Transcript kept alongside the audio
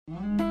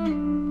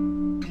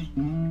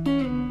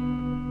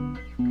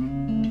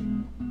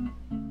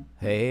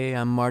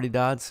I'm Marty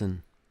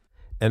Dodson.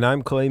 And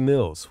I'm Clay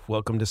Mills.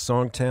 Welcome to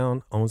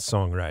Songtown on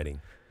Songwriting.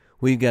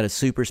 We've got a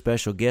super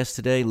special guest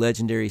today.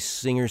 Legendary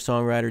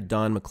singer-songwriter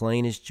Don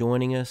McLean is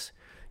joining us.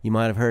 You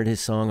might have heard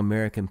his song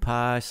American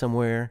Pie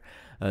somewhere.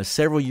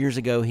 Several years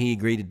ago, he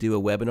agreed to do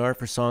a webinar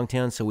for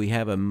Songtown, so we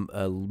have a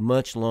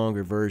much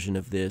longer version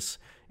of this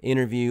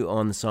interview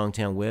on the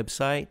Songtown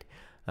website.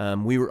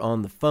 We were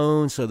on the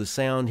phone, so the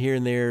sound here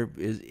and there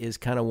is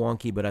kind of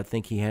wonky, but I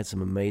think he had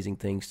some amazing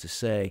things to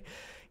say.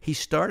 He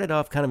started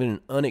off kind of in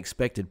an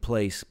unexpected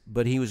place,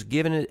 but he was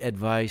giving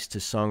advice to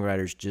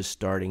songwriters just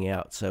starting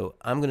out. So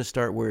I'm going to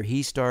start where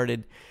he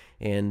started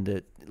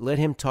and let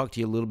him talk to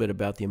you a little bit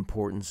about the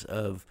importance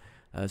of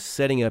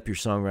setting up your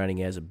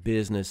songwriting as a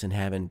business and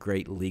having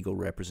great legal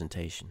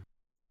representation.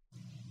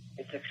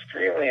 It's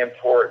extremely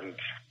important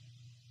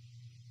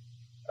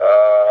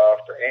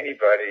for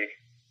anybody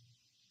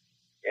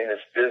in this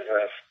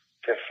business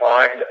to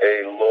find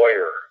a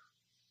lawyer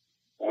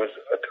who is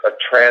a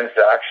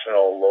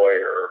transactional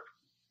lawyer,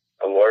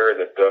 a lawyer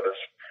that does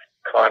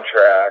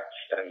contracts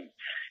and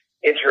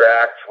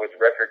interacts with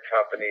record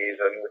companies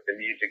and with the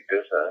music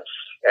business.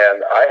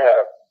 And I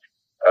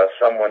have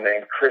someone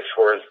named Chris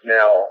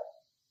Horsnell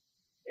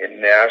in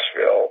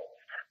Nashville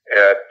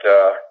at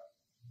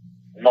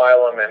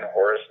Milam and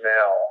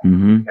Horsnell,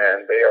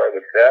 and they are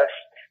the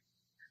best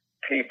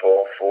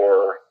people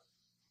for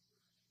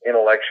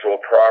intellectual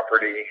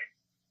property,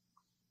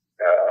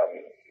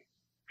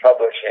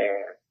 publishing.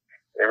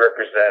 They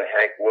represent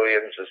Hank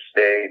Williams'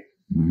 estate.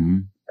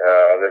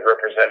 They've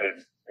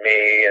represented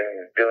me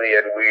and Billy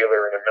Ed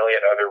Wheeler and a million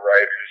other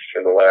writers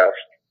for the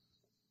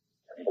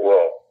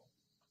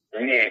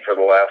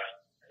last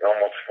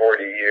almost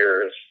 40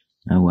 years.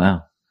 Oh,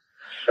 wow.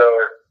 So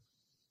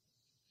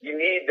you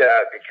need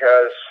that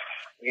because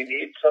you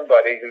need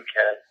somebody who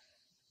can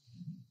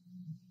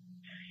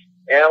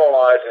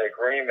analyze an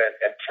agreement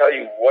and tell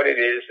you what it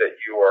is that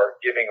you are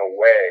giving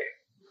away.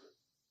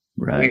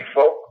 Right.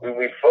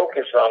 We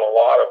focus on a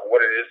lot of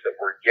what it is that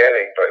we're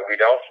getting, but we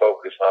don't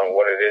focus on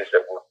what it is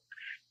that we're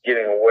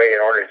giving away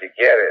in order to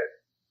get it.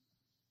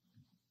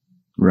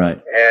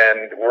 Right.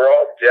 And we're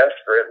all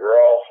desperate.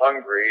 We're all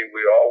hungry.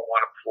 We all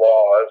want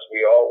applause.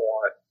 We all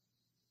want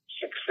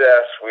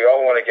success. We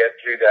all want to get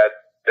through that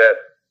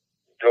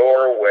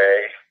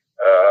doorway.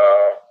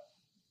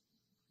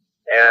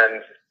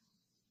 And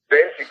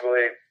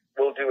basically,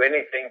 we'll do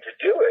anything to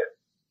do it.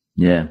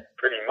 Yeah.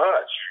 Pretty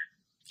much.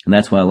 And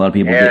that's why a lot of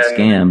people get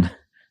scammed.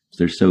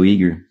 They're so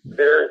eager.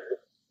 They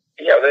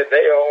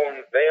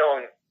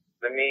own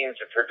the means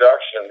of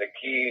production, the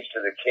keys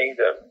to the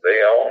kingdom.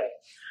 They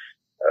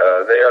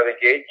are the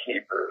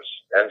gatekeepers,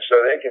 and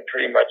so they can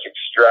pretty much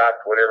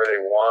extract whatever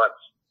they want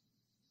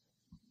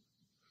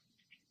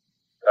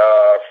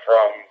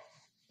from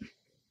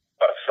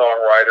a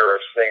songwriter, or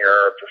a singer,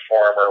 or a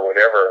performer,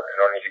 whatever, in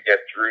order to get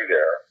through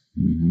there.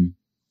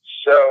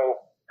 So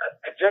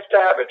just to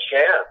have a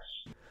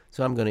chance.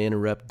 So I'm going to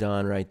interrupt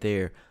Don right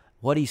there.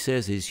 What he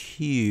says is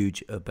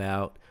huge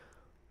about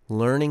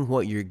learning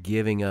what you're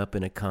giving up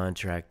in a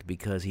contract,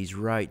 because he's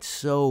right.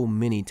 So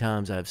many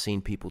times I've seen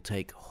people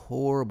take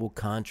horrible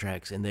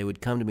contracts and they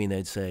would come to me and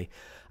they'd say,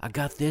 I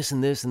got this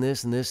and this and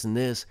this and this and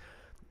this.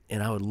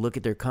 And I would look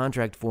at their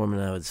contract form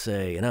and I would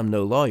say, and I'm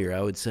no lawyer,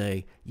 I would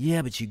say,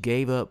 yeah, but you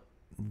gave up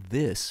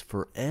this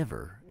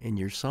forever in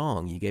your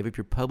song. You gave up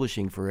your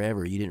publishing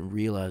forever. You didn't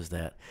realize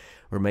that.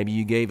 Or maybe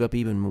you gave up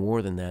even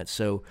more than that.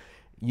 So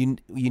you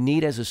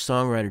need, as a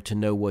songwriter, to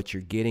know what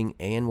you're getting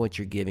and what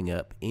you're giving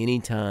up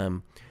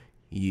anytime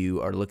you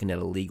are looking at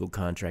a legal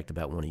contract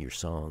about one of your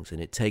songs.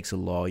 And it takes a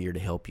lawyer to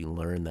help you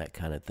learn that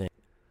kind of thing.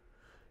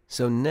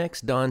 So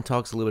next, Don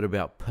talks a little bit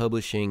about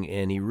publishing,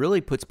 and he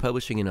really puts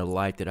publishing in a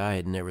light that I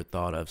had never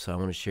thought of. So I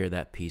want to share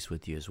that piece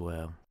with you as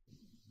well.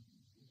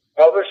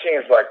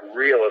 Publishing is like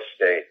real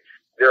estate.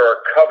 There are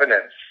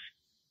covenants,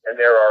 and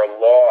there are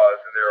laws,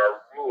 and there are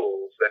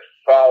rules that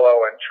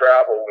follow and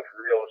travel with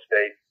real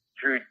estate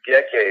through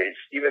decades,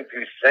 even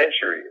through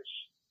centuries.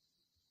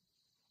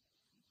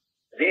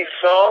 These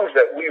songs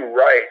that we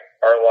write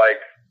are like,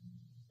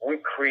 we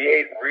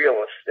create real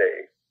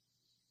estate.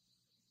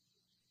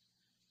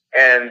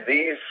 And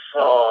these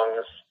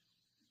songs,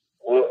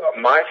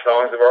 my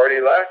songs have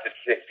already lasted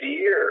 50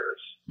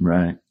 years.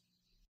 Right.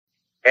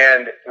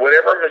 And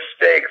whatever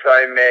mistakes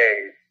I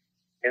made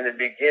in the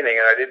beginning,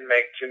 and I didn't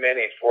make too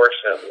many,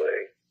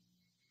 fortunately,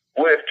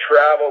 would have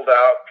traveled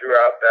out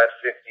throughout that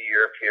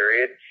 50-year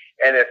period.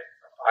 And if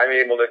I'm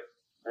able to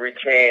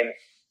retain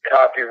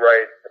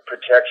copyright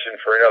protection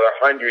for another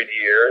 100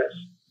 years,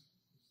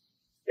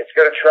 it's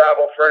going to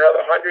travel for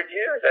another 100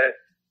 years.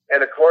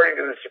 And according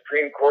to the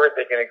Supreme Court,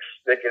 they can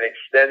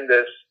extend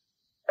this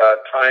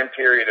time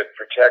period of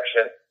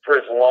protection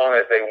for as long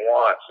as they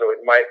want. So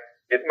it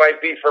might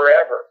be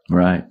forever.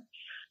 Right.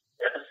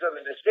 So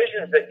the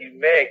decisions that you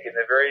make in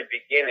the very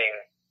beginning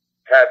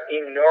have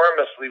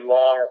enormously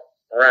long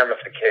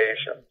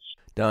ramifications.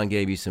 Don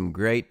gave you some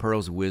great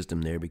pearls of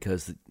wisdom there,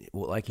 because,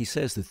 like he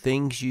says, the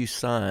things you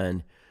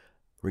sign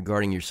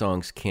regarding your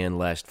songs can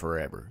last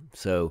forever.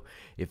 So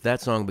if that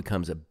song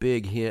becomes a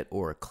big hit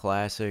or a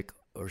classic,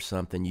 or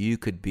something, you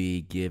could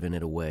be giving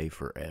it away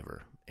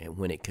forever, and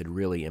when it could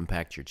really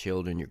impact your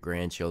children, your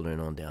grandchildren,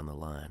 on down the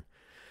line.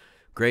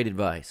 Great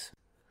advice.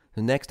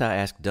 So next I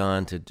asked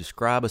Don to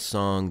describe a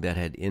song that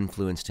had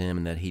influenced him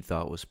and that he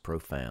thought was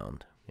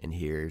profound. And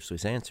here's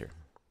his answer.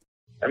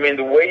 I mean,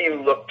 The Way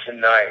You Look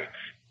Tonight,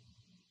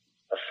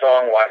 a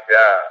song like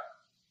that,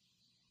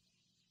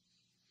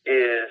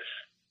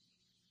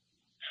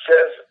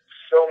 says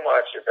so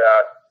much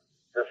about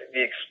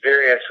the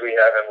experience we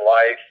have in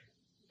life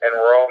and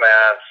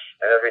romance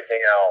and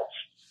everything else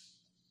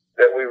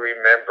that we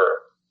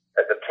remember.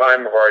 At the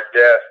time of our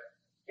death,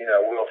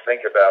 we'll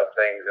think about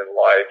things in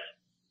life,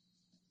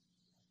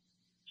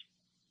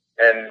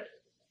 and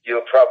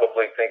you'll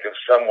probably think of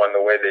someone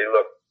the way they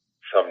look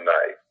some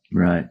night.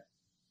 Right.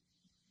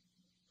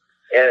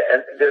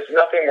 And there's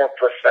nothing more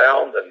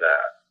profound than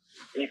that.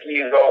 You can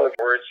use all the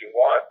words you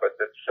want, but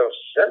it's so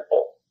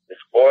simple.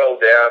 It's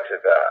boiled down to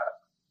that.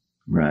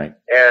 Right.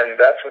 And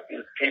that's what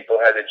these people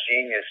had the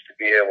genius to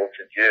be able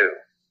to do.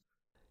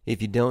 If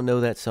you don't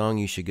know that song,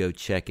 you should go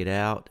check it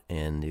out,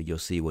 and you'll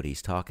see what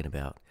he's talking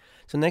about.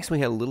 So next we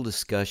had a little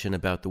discussion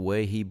about the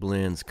way he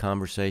blends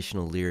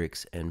conversational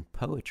lyrics and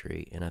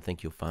poetry, and I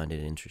think you'll find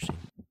it interesting.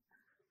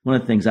 One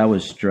of the things I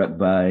was struck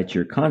by at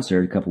your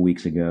concert a couple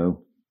weeks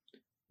ago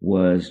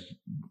was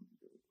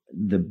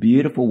the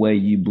beautiful way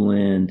you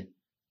blend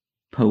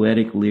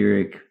poetic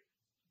lyric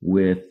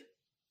with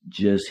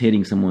just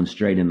hitting someone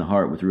straight in the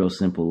heart with real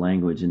simple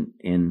language.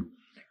 And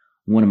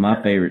one of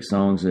my favorite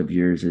songs of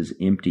yours is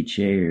Empty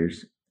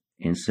Chairs.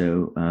 And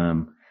so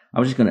I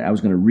was going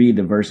to read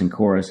the verse and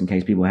chorus in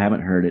case people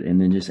haven't heard it,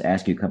 and then just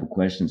ask you a couple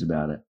questions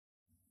about it.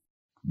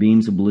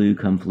 Beams of blue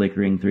come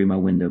flickering through my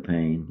window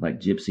pane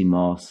like gypsy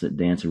moths that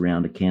dance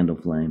around a candle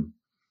flame.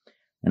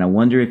 And I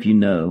wonder if you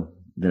know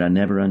that I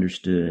never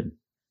understood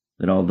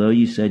that although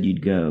you said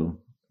you'd go,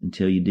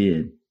 until you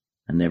did,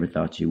 I never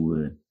thought you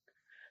would.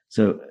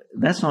 So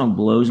that song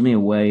blows me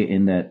away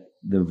in that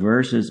the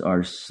verses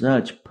are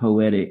such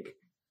poetic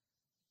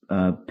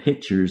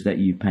pictures that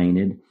you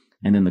painted,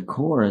 and then the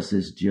chorus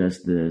is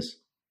just this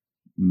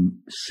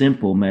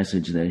simple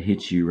message that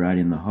hits you right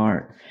in the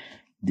heart.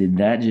 Did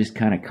that just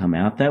kind of come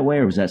out that way,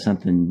 or was that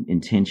something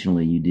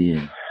intentionally you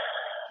did?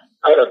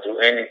 I don't do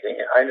anything.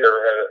 I never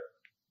had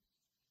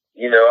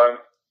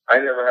I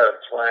never had a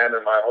plan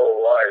in my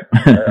whole life. I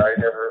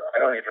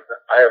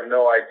have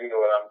no idea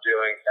what I'm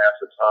doing half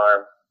the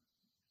time,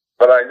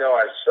 but I know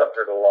I've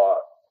suffered a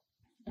lot.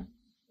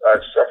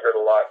 I've suffered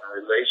a lot in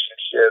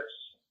relationships,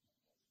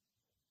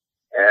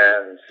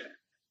 and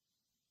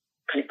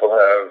people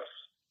have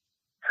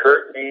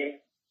hurt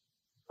me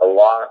a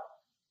lot,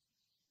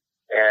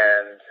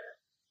 and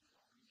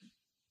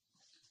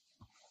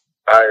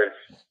I've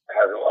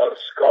had a lot of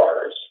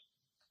scars.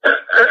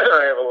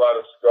 I have a lot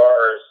of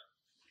scars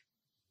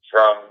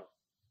from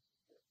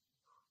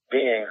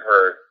being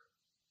hurt.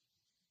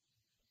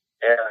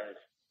 And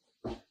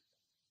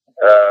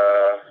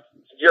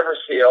did you ever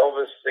see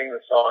Elvis sing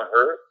the song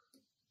Hurt?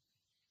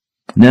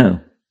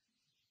 No.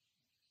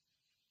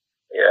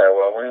 Yeah,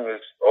 well, when he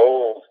was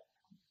old,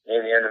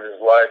 near the end of his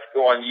life,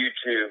 go on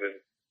YouTube and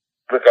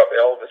look up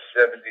Elvis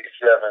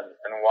 77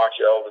 and watch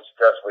Elvis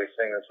Presley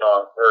sing the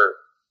song Hurt.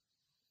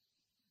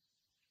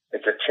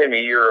 It's a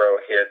Timmy Euro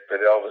hit, but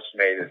Elvis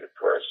made it, of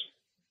course,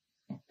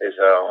 his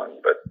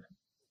own. But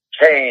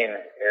pain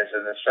is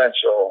an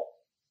essential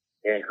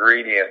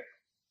ingredient,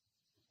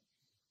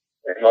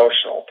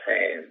 emotional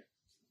pain,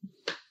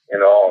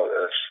 in all of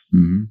this.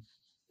 Mm-hmm.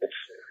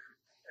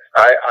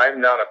 I'm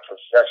not a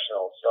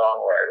professional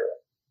songwriter,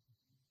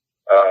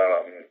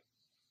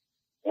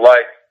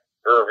 like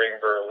Irving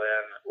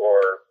Berlin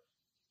or,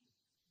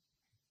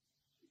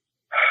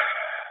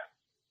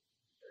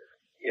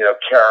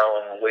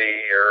 Carolyn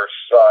Lee or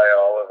Cy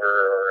Oliver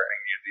or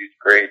any of these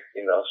great,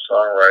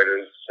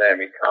 songwriters,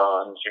 Sammy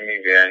Kahn, Jimmy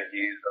Van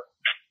Heusen.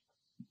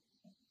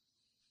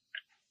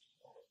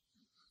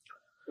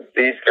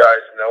 These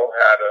guys know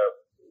how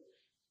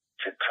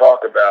to talk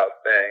about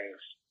things.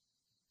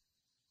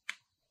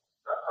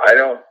 I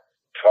don't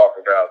talk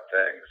about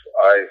things.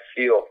 I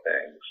feel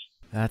things.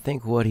 I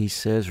think what he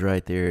says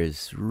right there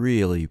is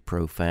really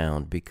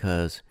profound,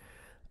 because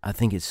I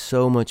think it's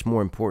so much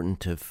more important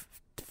to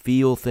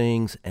feel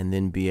things and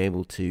then be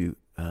able to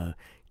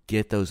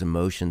get those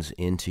emotions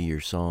into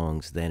your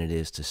songs than it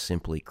is to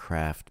simply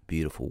craft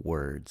beautiful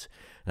words.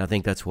 And I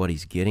think that's what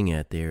he's getting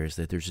at there, is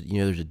that there's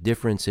a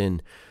difference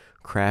in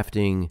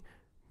crafting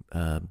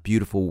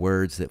beautiful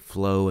words that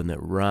flow and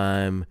that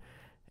rhyme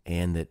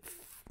and that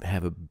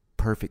have a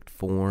perfect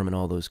form and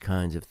all those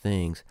kinds of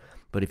things.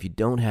 But if you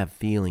don't have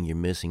feeling, you're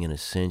missing an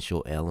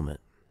essential element.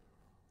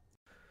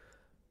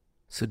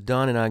 So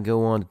Don and I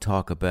go on to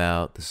talk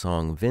about the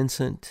song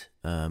Vincent.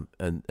 An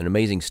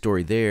amazing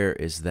story there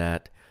is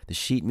that the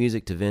sheet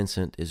music to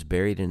Vincent is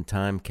buried in a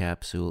time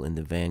capsule in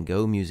the Van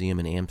Gogh Museum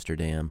in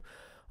Amsterdam,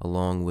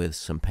 along with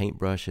some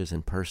paintbrushes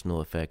and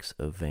personal effects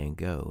of Van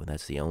Gogh.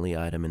 That's the only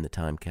item in the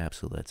time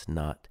capsule that's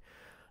not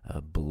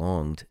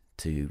belonged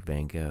to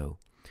Van Gogh.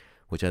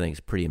 which I think is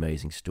a pretty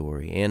amazing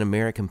story. And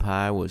American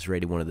Pie was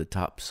rated one of the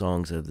top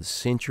songs of the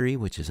century,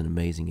 which is an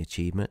amazing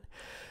achievement.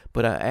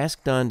 But I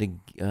asked Don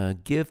to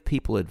give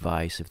people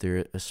advice if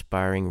they're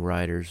aspiring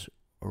writers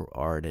or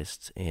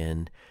artists,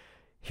 and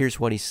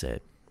here's what he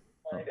said.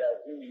 Find out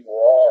who you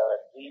are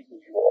and be who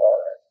you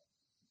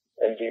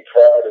are, and be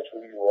proud of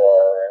who you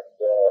are,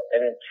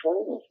 and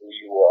improve who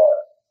you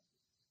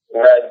are,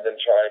 rather than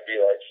try to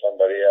be like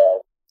somebody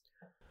else.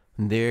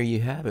 And there you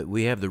have it.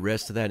 We have the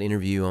rest of that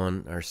interview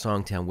on our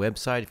Songtown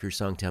website. If you're a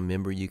Songtown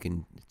member, you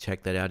can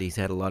check that out. He's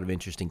had a lot of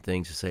interesting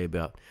things to say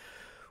about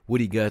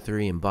Woody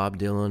Guthrie and Bob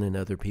Dylan and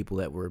other people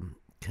that were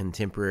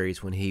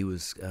contemporaries when he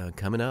was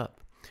coming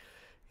up.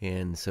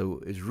 And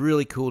so it's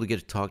really cool to get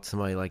to talk to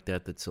somebody like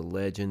that that's a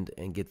legend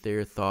and get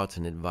their thoughts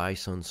and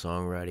advice on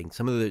songwriting.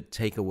 Some of the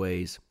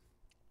takeaways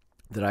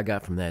that I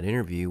got from that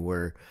interview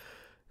were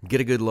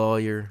get a good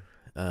lawyer,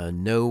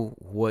 know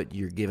what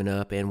you're giving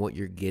up and what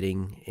you're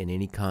getting in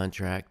any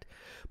contract,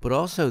 but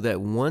also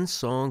that one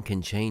song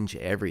can change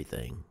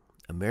everything.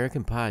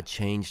 American Pie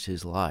changed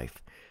his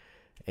life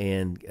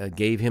and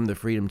gave him the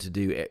freedom to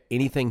do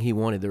anything he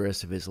wanted the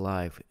rest of his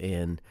life,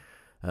 and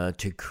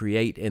to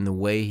create in the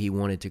way he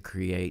wanted to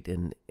create,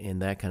 and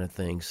that kind of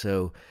thing.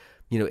 So,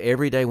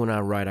 every day when I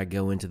write, I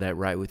go into that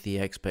right with the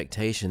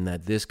expectation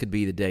that this could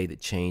be the day that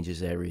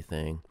changes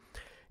everything.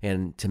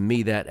 And to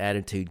me, that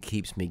attitude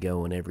keeps me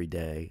going every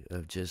day,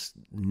 of just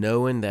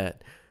knowing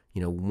that,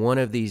 one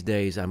of these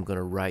days I'm going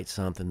to write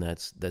something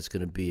that's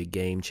going to be a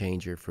game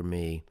changer for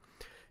me.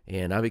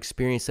 And I've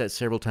experienced that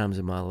several times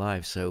in my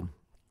life. So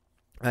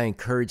I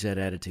encourage that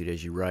attitude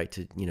as you write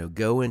to,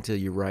 go into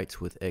your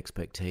writes with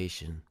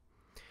expectation.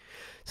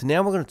 So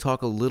now we're going to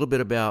talk a little bit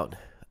about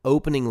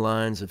opening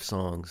lines of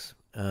songs,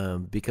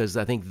 because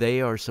I think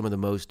they are some of the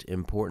most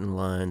important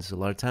lines. A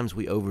lot of times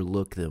we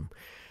overlook them.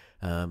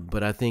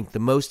 But I think the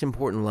most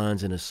important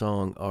lines in a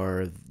song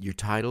are your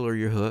title or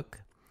your hook,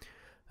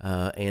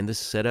 and the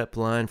setup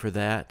line for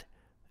that,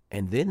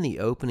 and then the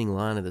opening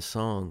line of the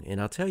song.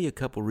 And I'll tell you a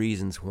couple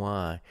reasons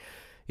why.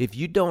 If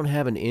you don't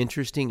have an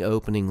interesting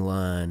opening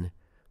line,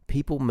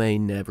 people may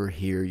never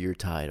hear your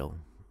title.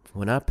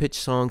 When I pitch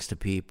songs to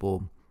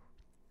people,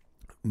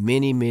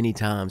 many, many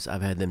times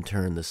I've had them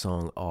turn the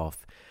song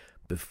off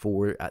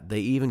before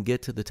they even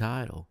get to the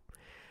title,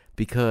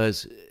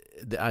 because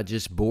I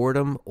just bored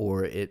them,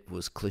 or it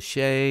was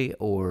cliche,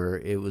 or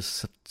it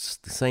was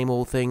the same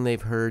old thing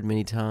they've heard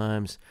many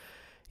times,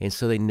 and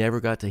so they never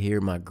got to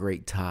hear my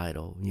great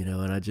title,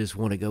 and I just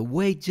want to go,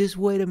 just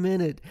wait a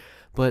minute.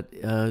 But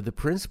the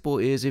principle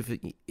is,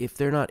 if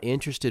they're not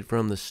interested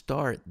from the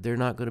start, they're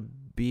not going to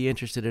be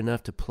interested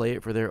enough to play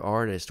it for their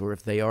artist, or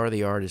if they are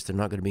the artist, they're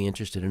not going to be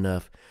interested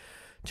enough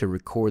to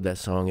record that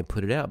song and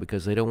put it out,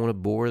 because they don't want to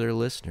bore their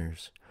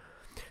listeners.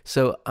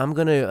 So I'm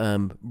going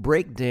to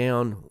break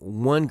down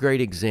one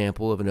great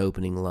example of an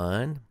opening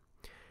line,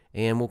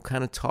 and we'll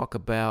kind of talk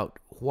about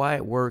why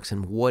it works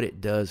and what it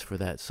does for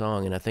that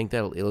song. And I think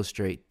that'll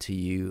illustrate to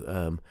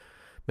you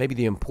maybe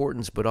the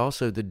importance, but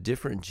also the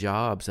different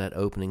jobs that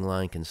opening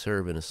line can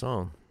serve in a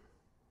song.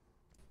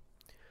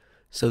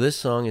 So this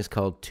song is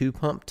called Two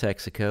Pump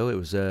Texaco. It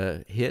was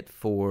a hit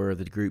for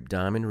the group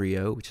Diamond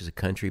Rio, which is a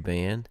country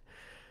band.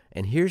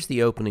 And here's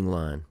the opening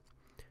line.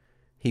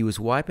 He was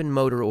wiping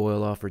motor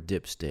oil off her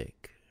dipstick.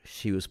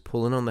 She was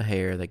pulling on the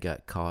hair that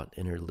got caught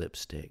in her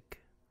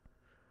lipstick.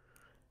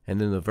 And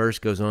then the verse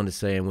goes on to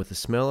say, and with the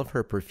smell of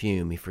her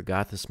perfume, he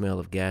forgot the smell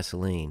of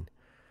gasoline.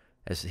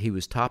 As he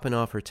was topping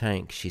off her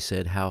tank, she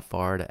said, how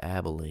far to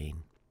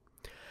Abilene?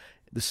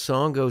 The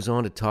song goes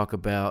on to talk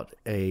about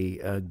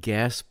a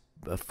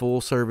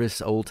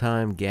full-service,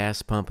 old-time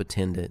gas pump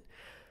attendant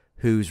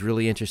who's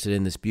really interested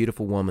in this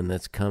beautiful woman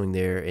that's coming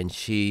there, and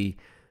she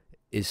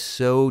is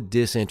so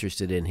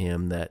disinterested in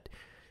him that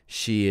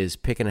she is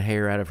picking a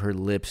hair out of her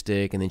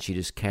lipstick, and then she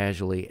just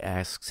casually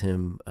asks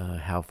him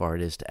how far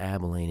it is to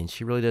Abilene, and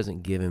she really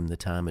doesn't give him the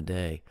time of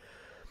day.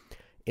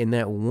 In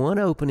that one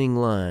opening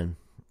line,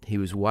 he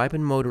was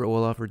wiping motor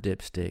oil off her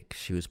dipstick.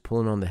 She was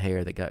pulling on the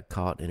hair that got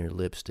caught in her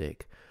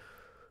lipstick.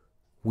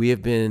 We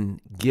have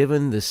been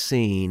given the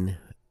scene.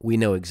 We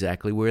know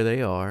exactly where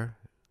they are.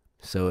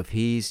 So if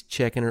he's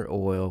checking her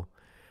oil,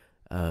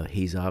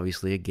 he's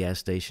obviously a gas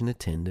station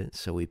attendant.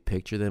 So we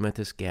picture them at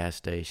this gas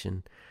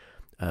station.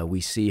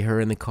 We see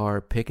her in the car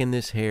picking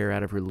this hair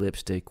out of her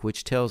lipstick,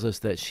 which tells us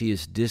that she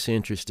is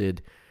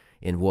disinterested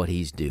in what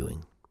he's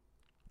doing.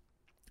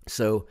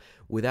 So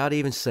without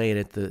even saying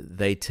it,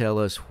 they tell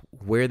us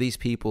where these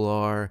people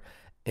are,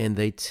 and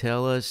they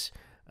tell us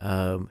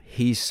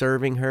he's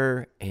serving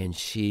her, and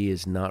she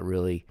is not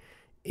really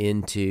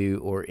into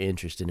or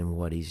interested in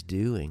what he's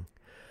doing.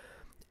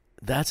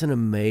 That's an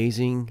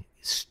amazing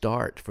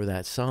start for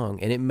that song,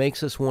 and it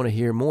makes us want to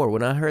hear more.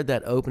 When I heard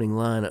that opening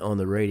line on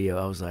the radio,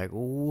 I was like,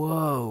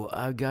 whoa,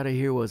 I've got to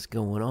hear what's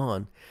going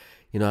on.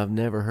 I've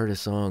never heard a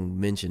song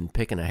mention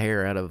picking a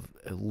hair out of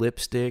a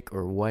lipstick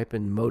or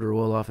wiping motor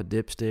oil off a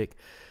dipstick.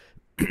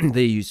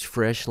 They used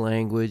fresh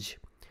language,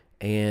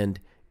 and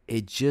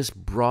it just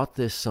brought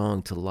this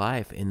song to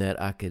life in that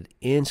I could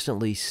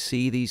instantly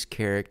see these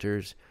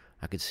characters.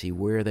 I could see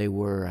where they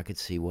were. I could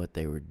see what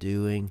they were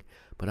doing.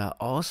 But I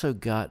also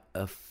got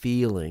a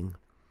feeling.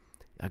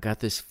 I got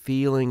this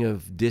feeling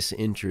of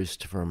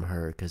disinterest from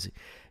her because,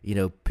 you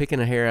know, picking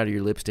a hair out of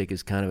your lipstick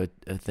is kind of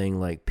a thing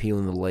like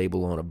peeling the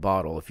label on a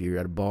bottle. If you're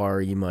at a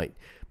bar, you might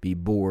be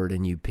bored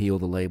and you peel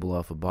the label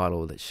off a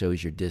bottle that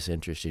shows you're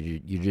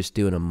disinterested. You're just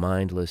doing a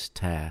mindless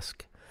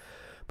task.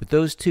 But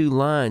those two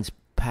lines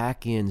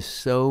pack in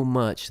so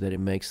much that it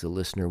makes the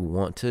listener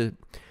want to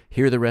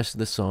hear the rest of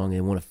the song.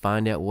 They want to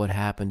find out what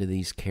happened to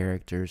these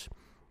characters.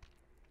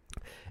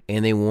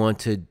 And they want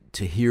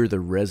to hear the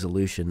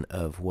resolution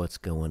of what's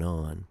going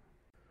on.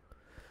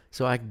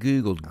 So I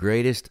Googled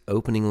greatest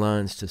opening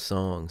lines to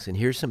songs, and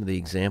here's some of the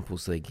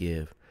examples they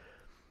give.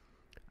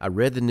 I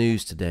read the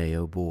news today,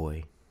 oh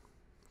boy,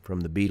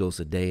 from the Beatles,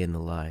 A Day in the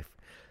Life.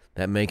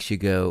 That makes you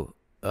go,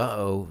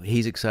 uh-oh,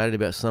 he's excited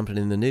about something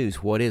in the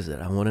news. What is it?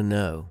 I want to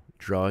know.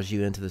 Draws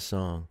you into the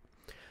song.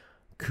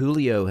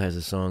 Coolio has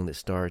a song that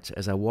starts,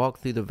 as I walk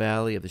through the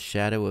valley of the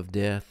shadow of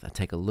death, I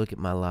take a look at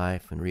my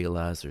life and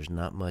realize there's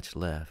not much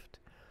left.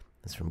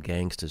 That's from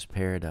Gangsta's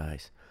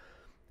Paradise.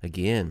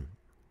 Again,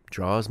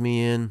 draws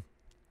me in,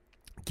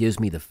 gives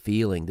me the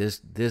feeling.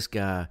 This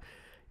guy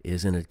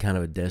is in a kind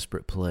of a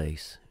desperate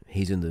place.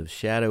 He's in the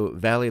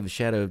valley of the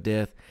shadow of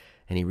death,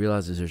 and he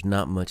realizes there's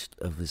not much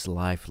of his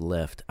life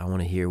left. I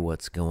want to hear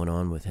what's going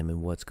on with him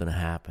and what's going to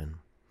happen.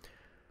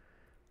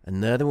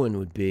 Another one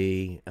would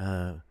be...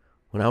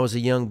 when I was a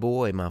young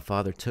boy, my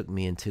father took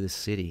me into the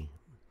city.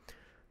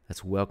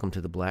 That's Welcome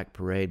to the Black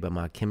Parade by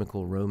My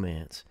Chemical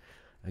Romance.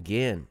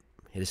 Again,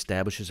 it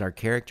establishes our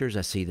characters.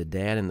 I see the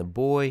dad and the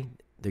boy.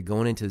 They're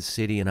going into the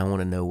city, and I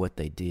want to know what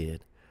they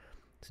did.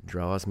 It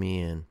draws me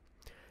in.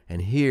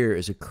 And here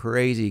is a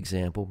crazy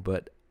example,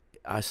 but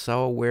I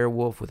saw a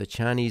werewolf with a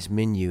Chinese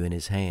menu in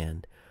his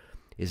hand,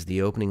 is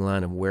the opening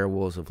line of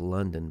Werewolves of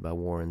London by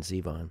Warren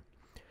Zevon.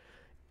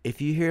 If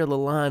you hear the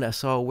line, I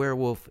saw a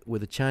werewolf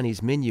with a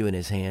Chinese menu in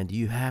his hand,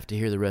 you have to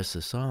hear the rest of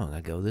the song.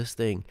 I go, this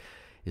thing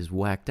is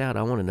whacked out.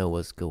 I want to know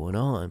what's going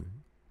on.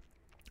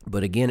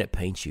 But again, it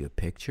paints you a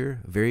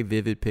picture, a very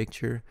vivid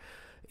picture.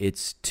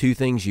 It's two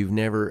things you've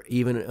never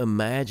even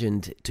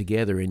imagined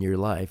together in your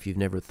life. You've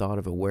never thought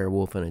of a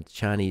werewolf and a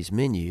Chinese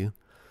menu.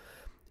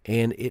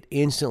 And it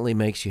instantly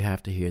makes you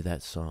have to hear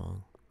that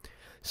song.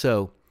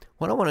 So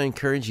what I want to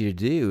encourage you to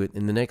do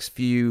in the next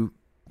few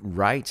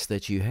writes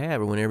that you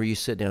have, or whenever you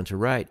sit down to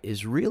write,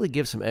 is really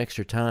give some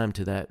extra time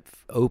to that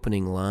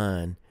opening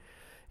line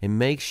and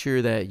make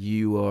sure that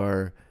you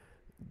are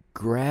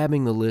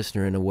grabbing the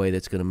listener in a way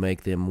that's going to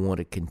make them want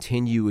to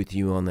continue with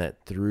you on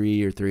that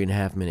 3 or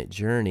 3.5 minute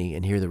journey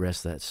and hear the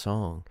rest of that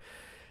song.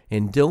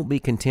 And don't be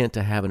content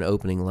to have an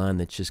opening line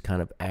that's just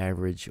kind of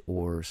average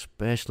or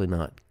especially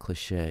not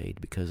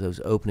cliched, because those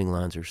opening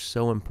lines are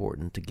so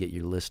important to get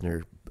your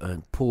listener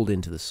pulled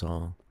into the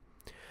song.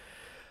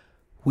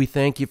 We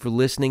thank you for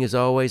listening as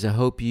always. I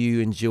hope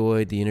you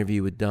enjoyed the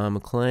interview with Don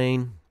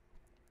McLean.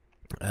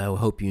 I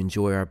hope you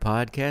enjoy our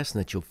podcast and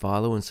that you'll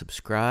follow and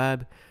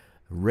subscribe.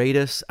 Rate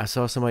us. I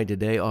saw somebody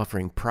today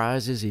offering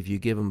prizes if you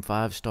give them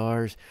 5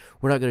 stars.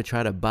 We're not going to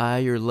try to buy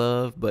your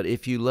love, but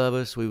if you love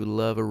us, we would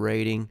love a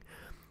rating.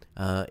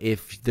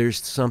 If there's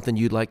something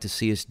you'd like to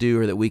see us do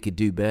or that we could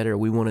do better,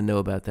 we want to know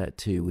about that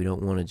too. We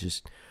don't want to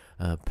just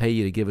pay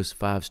you to give us a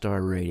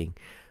 5-star rating.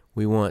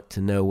 We want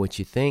to know what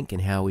you think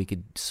and how we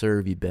could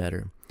serve you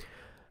better.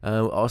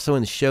 Also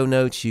in the show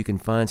notes, you can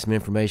find some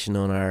information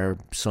on our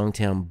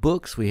Songtown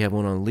books. We have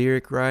one on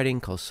lyric writing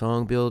called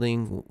Song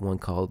Building, one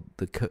called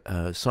The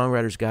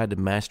Songwriter's Guide to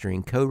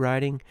Mastering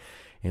Co-Writing,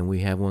 and we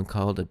have one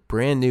called, a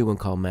brand new one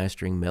called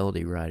Mastering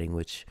Melody Writing,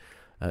 which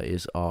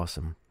is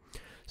awesome.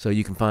 So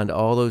you can find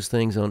all those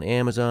things on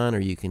Amazon, or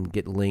you can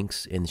get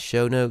links in the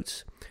show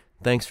notes.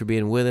 Thanks for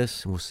being with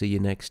us, and we'll see you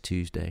next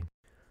Tuesday.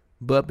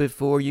 But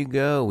before you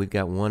go, we've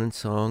got one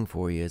song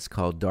for you. It's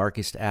called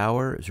Darkest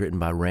Hour. It's written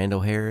by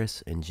Randall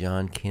Harris and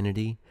John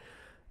Kennedy,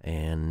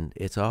 and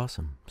it's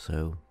awesome.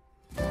 So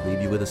I'll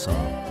leave you with a song.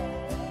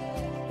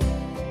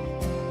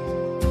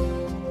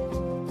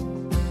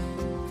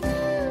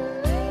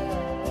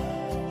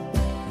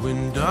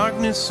 When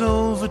darkness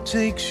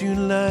overtakes you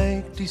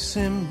like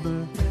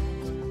December,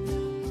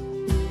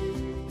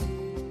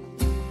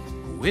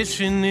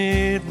 wishing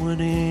it would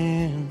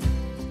end,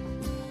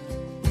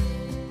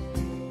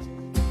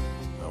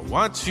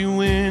 watch you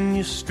when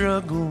you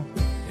struggle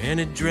and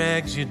it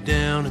drags you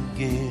down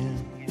again.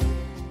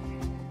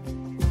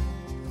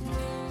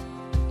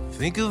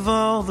 Think of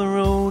all the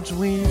roads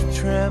we've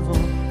traveled,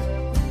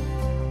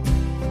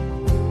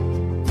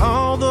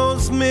 all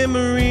those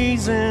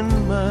memories and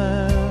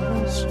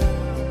miles,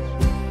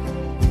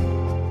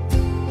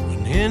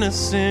 when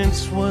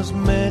innocence was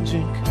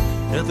magic,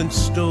 nothing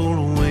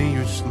stole away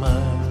your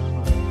smile.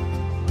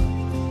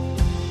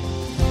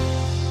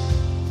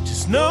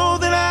 Just know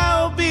that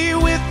I'll be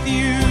with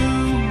you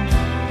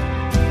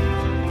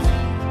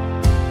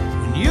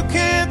when you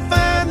can't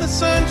find the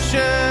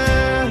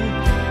sunshine.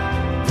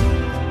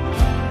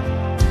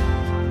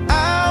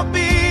 I'll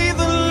be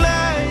the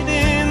light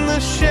in the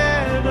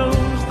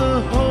shadows,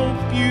 the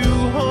hope you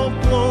hope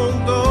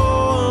won't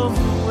go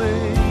away.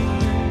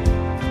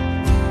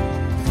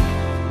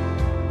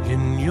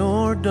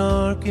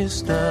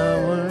 darkest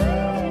hour.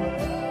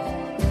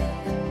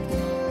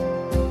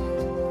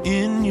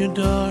 In your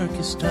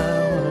darkest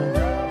hour.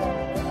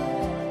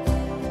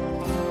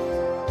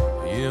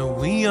 Yeah,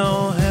 we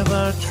all have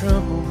our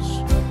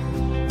troubles,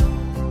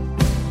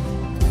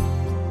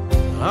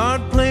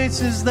 hard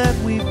places that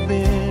we've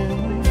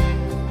been.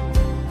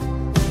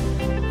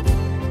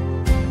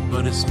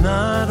 But it's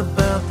not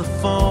about the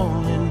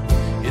falling,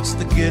 it's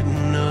the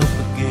getting up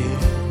again.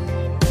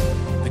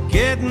 The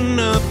getting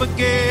up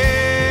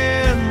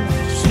again.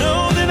 Just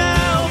know that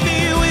I'll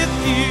be with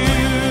you.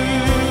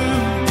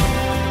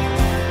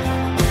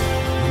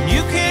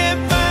 You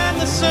can't find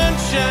the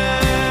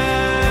sunshine.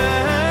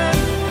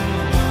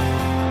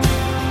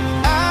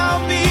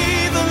 I'll be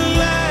the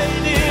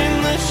light in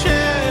the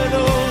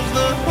shadows,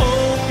 the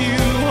hope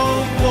you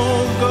hope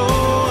won't go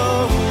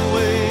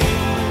away.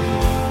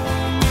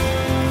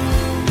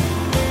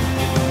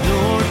 In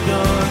your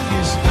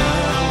darkest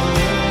hour.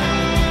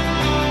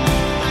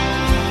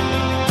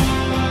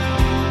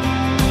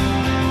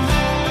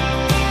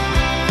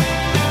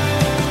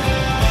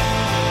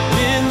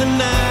 When the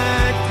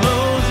night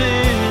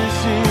closes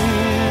in,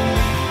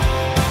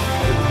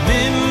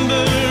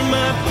 remember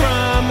my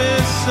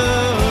promise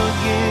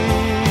again.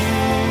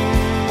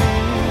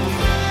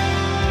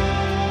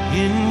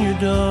 In your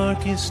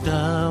darkest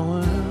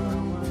hour,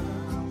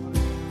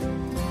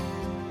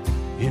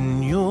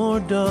 in your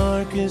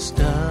darkest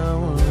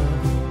hour,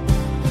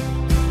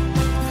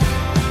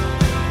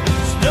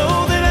 just know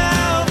that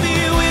I'll be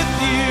with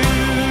you.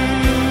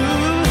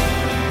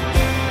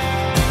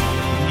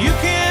 You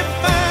can't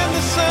find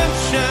the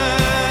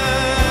sunshine.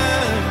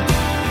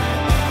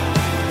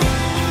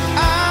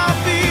 I'll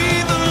be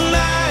the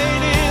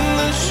light in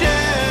the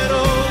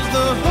shadows,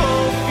 the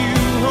hope you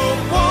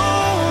hope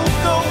won't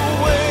go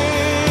away.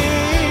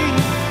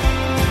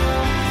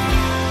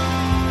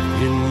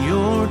 In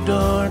your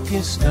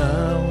darkest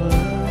hour,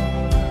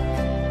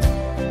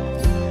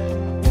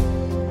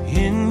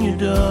 in your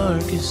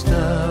darkest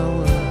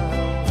hour,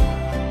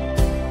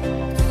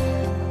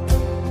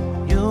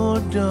 your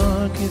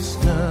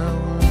darkest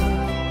hour.